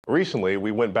Recently,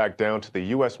 we went back down to the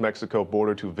U.S.-Mexico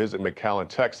border to visit McAllen,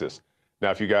 Texas.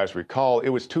 Now, if you guys recall, it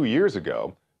was 2 years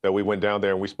ago that we went down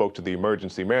there and we spoke to the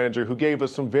emergency manager who gave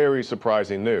us some very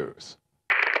surprising news.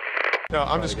 Now,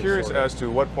 I'm just curious as to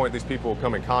what point these people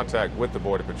come in contact with the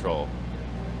Border Patrol.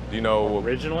 Do you know?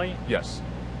 Originally? Yes.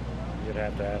 You'd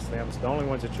have to ask them. The only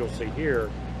ones that you'll see here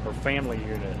are family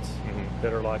units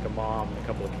that are like a mom and a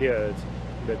couple of kids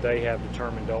that they have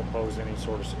determined don't pose any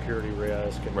sort of security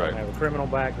risk and don't have a criminal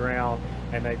background,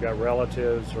 and they've got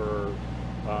relatives or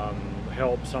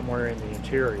help somewhere in the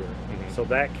interior. So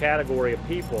that category of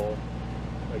people,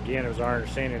 again, it was our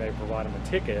understanding they provide them a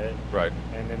ticket,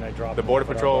 and then they drop the Border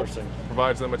Patrol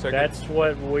provides them a ticket. That's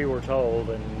what we were told,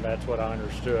 and that's what I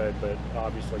understood. But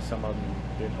obviously, some of them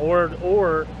didn't,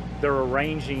 or they're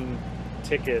arranging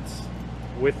tickets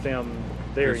with them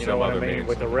there. You know what I mean?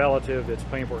 With a relative that's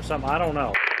paying for something. I don't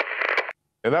know.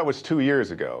 And that was 2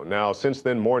 years ago. Now, since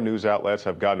then, more news outlets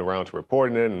have gotten around to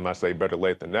reporting it, and I say better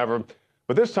late than never.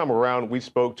 But this time around, we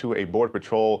spoke to a Border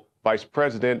Patrol vice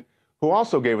president who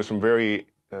also gave us some very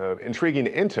intriguing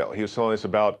intel. He was telling us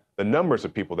about the numbers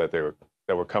of people that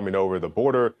were coming over the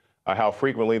border, how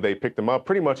frequently they picked them up,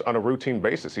 pretty much on a routine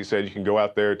basis. He said you can go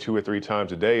out there 2 or 3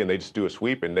 times a day and they just do a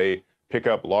sweep and they pick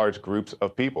up large groups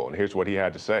of people. And here's what he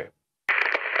had to say.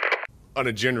 On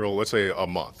a general, let's say a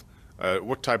month,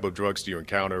 what type of drugs do you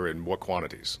encounter and what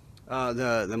quantities?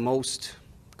 The most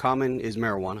common is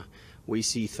marijuana. We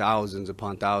see thousands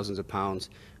upon thousands of pounds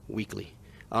weekly.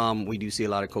 We do see a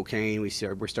lot of cocaine.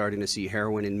 We're starting to see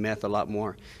heroin and meth a lot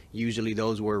more. Usually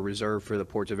those were reserved for the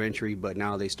ports of entry, but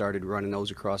now they started running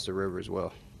those across the river as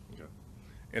well. Okay.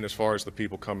 And as far as the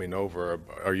people coming over,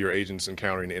 are your agents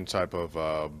encountering any type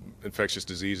of infectious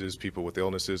diseases, people with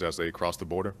illnesses as they cross the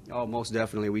border? Oh, most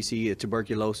definitely. We see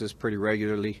tuberculosis pretty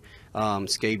regularly,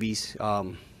 scabies.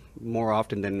 More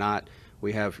often than not,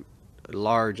 we have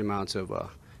large amounts of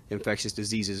infectious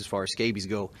diseases as far as scabies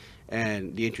go.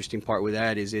 And the interesting part with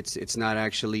that is it's not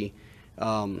actually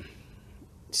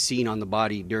seen on the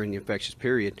body during the infectious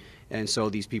period. And so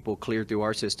these people clear through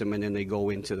our system and then they go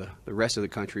into the rest of the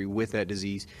country with that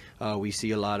disease. We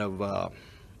see a lot of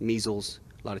measles,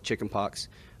 a lot of chickenpox,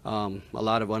 a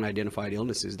lot of unidentified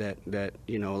illnesses that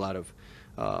a lot of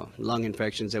lung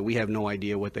infections that we have no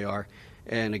idea what they are.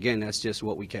 And again, that's just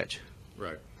what we catch.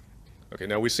 Right. Okay,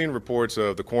 now we've seen reports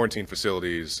of the quarantine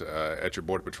facilities at your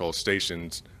Border Patrol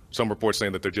stations, some reports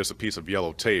saying that they're just a piece of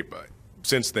yellow tape.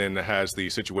 Since then, has the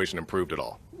situation improved at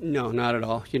all? No, not at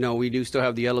all. We do still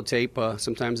have the yellow tape.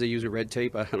 Sometimes they use a red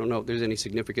tape. I don't know if there's any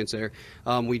significance there.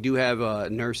 We do have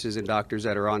nurses and doctors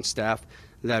that are on staff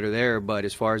that are there, but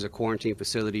as far as a quarantine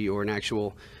facility or an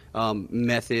actual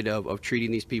method of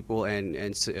treating these people and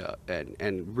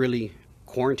really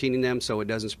quarantining them so it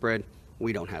doesn't spread,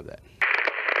 we don't have that.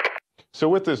 So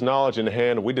with this knowledge in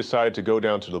hand, we decided to go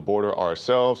down to the border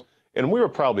ourselves, and we were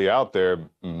probably out there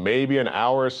maybe an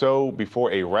hour or so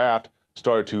before a raft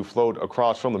started to float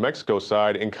across from the Mexico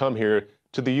side and come here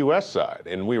to the U.S. side.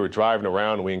 And we were driving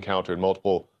around, and we encountered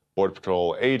multiple Border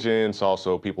Patrol agents,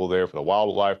 also people there from the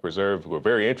Wildlife Preserve who were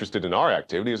very interested in our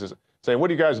activities, saying, "What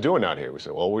are you guys doing out here?" We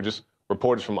said, "Well, we're just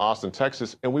reporters from Austin,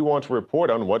 Texas, and we want to report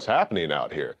on what's happening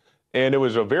out here." And it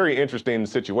was a very interesting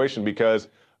situation because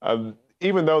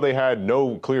even though they had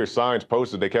no clear signs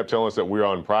posted, they kept telling us that we're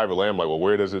on private land. I'm like, well,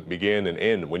 where does it begin and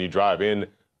end? When you drive in,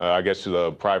 I guess, to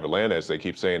the private land, as they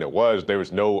keep saying it was, there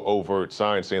was no overt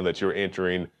sign saying that you're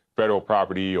entering federal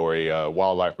property or a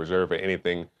wildlife preserve or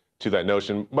anything to that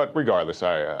notion. But regardless,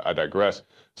 I digress.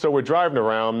 So we're driving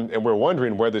around and we're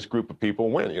wondering where this group of people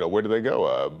went. Where did they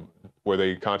go? Were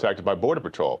they contacted by Border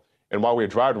Patrol? And while we were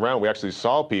driving around, we actually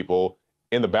saw people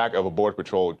in the back of a Border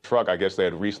Patrol truck. I guess they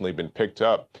had recently been picked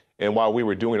up. And while we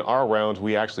were doing our rounds,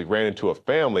 we actually ran into a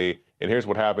family. And here's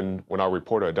what happened when our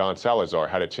reporter, Don Salazar,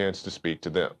 had a chance to speak to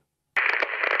them.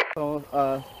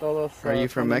 Are you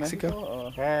from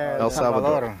Mexico? El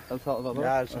Salvador. El Salvador.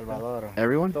 El Salvador.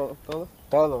 Everyone?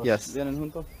 Todos. Yes. ¿Vienen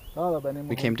juntos?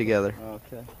 We came together.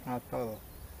 Okay. Todos.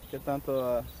 ¿Qué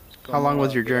tanto? How long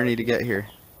was your journey to get here?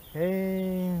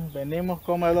 Venimos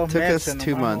como 2 Took meses. us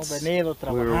 2 months. We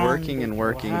were working and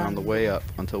working on the way up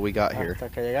until we got here,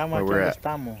 where we're at.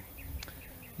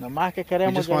 We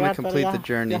just want to complete the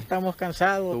journey, but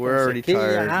we're already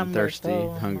tired and thirsty,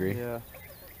 hungry.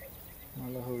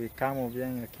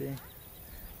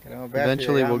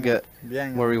 Eventually we'll get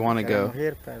where we want to go,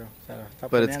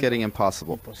 but it's getting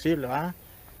impossible. They're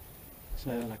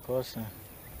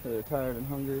tired and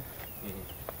hungry,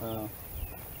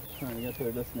 trying to get to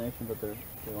their destination, but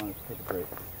they want to take a break.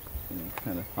 It's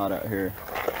kind of hot out here.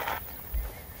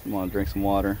 They want to drink some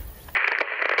water.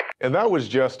 And that was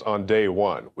just on day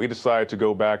one. We decided to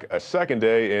go back a second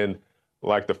day, and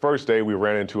like the first day, we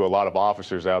ran into a lot of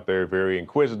officers out there very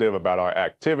inquisitive about our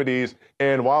activities.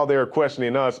 And while they're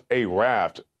questioning us, a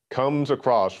raft comes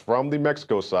across from the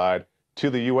Mexico side to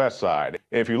the U.S. side.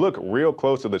 And if you look real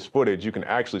close to this footage, you can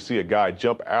actually see a guy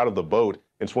jump out of the boat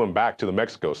and swim back to the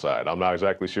Mexico side. I'm not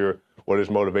exactly sure what his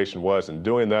motivation was in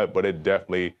doing that, but it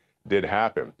definitely did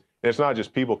happen. And it's not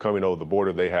just people coming over the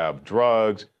border. They have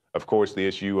drugs, of course, the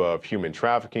issue of human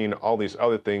trafficking, all these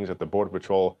other things that the Border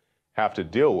Patrol have to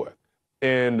deal with.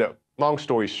 And long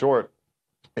story short,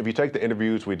 if you take the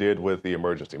interviews we did with the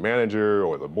emergency manager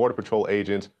or the Border Patrol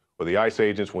agents or the ICE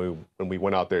agents when we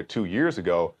went out there 2 years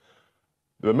ago,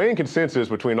 the main consensus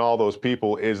between all those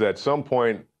people is at some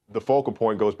point, the focal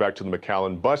point goes back to the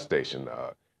McAllen bus station.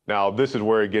 Now, this is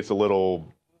where it gets a little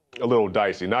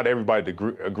dicey. Not everybody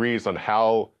agrees on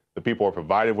how the people are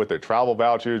provided with their travel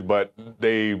vouchers, but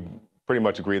they pretty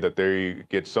much agree that they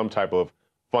get some type of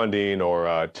funding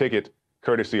or ticket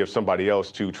courtesy of somebody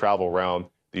else to travel around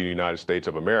the United States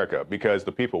of America, because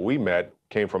the people we met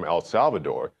came from El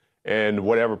Salvador, and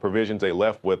whatever provisions they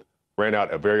left with ran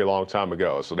out a very long time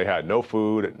ago. So they had no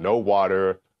food, no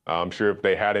water. I'm sure if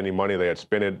they had any money, they had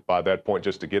spent it by that point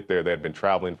just to get there. They had been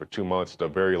traveling for 2 months. It's a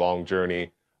very long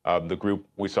journey. The group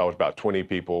we saw was about 20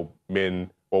 people,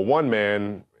 men, well, one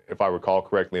man, if I recall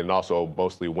correctly, and also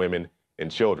mostly women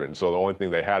and children. So the only thing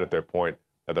they had at the point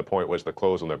was the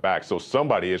clothes on their back. So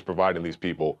somebody is providing these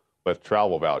people with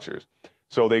travel vouchers.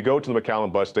 So they go to the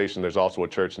McAllen bus station. There's also a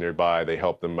church nearby. They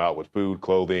help them out with food,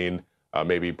 clothing,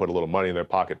 maybe put a little money in their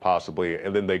pocket possibly,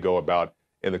 and then they go about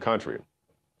in the country.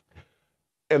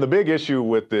 And the big issue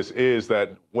with this is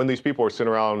that when these people are sent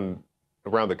around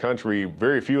the country,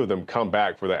 very few of them come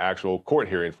back for the actual court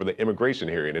hearing, for the immigration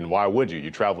hearing. And why would you?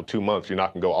 You travel 2 months, you're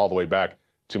not gonna go all the way back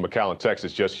to McAllen,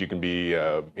 Texas, just so you can be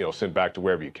sent back to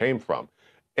wherever you came from.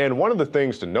 And one of the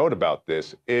things to note about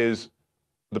this is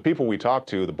the people we talked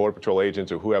to, the Border Patrol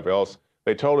agents or whoever else,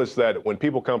 they told us that when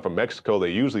people come from Mexico, they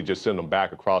usually just send them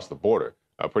back across the border,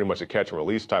 pretty much a catch and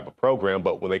release type of program.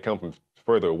 But when they come from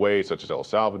further away, such as El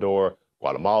Salvador,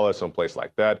 Guatemala, someplace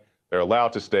like that, they're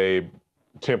allowed to stay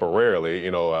temporarily,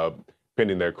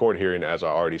 pending their court hearing. As I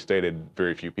already stated,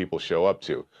 very few people show up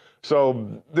to.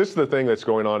 So this is the thing that's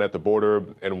going on at the border.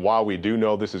 And while we do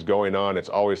know this is going on, it's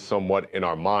always somewhat in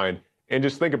our mind. And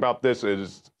just think about this,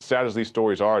 as sad as these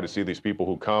stories are, to see these people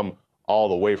who come all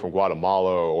the way from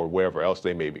Guatemala or wherever else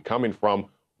they may be coming from,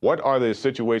 what are the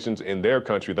situations in their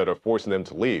country that are forcing them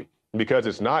to leave? Because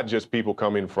it's not just people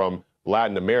coming from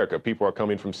Latin America. People are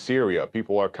coming from Syria.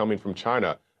 People are coming from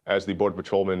China, as the Border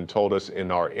Patrolman told us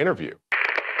in our interview.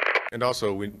 And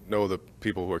also, we know the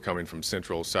people who are coming from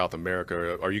Central, South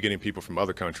America. Are you getting people from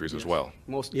other countries as well?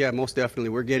 Most definitely.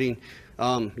 We're getting,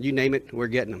 you name it, we're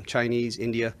getting them. Chinese,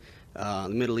 India, the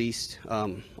Middle East,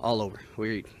 all over.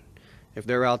 If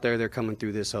they're out there, they're coming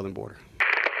through this southern border.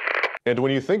 And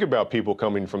when you think about people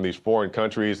coming from these foreign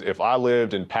countries, if I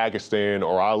lived in Pakistan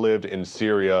or I lived in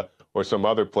Syria or some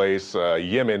other place,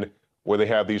 Yemen, where they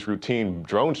have these routine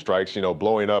drone strikes,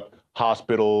 blowing up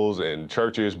hospitals and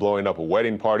churches, blowing up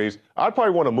wedding parties, I'd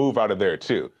probably want to move out of there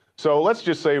too. So let's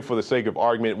just say, for the sake of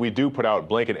argument, we do put out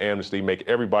blanket amnesty, make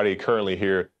everybody currently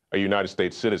here a United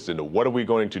States citizen. What are we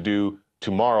going to do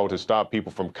tomorrow to stop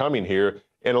people from coming here?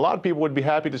 And a lot of people would be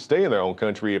happy to stay in their own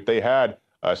country if they had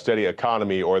a steady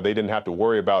economy, or they didn't have to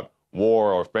worry about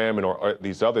war or famine or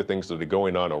these other things that are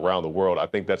going on around the world. I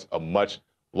think that's a much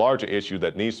larger issue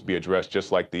that needs to be addressed,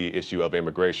 just like the issue of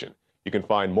immigration. You can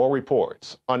find more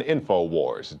reports on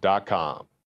Infowars.com.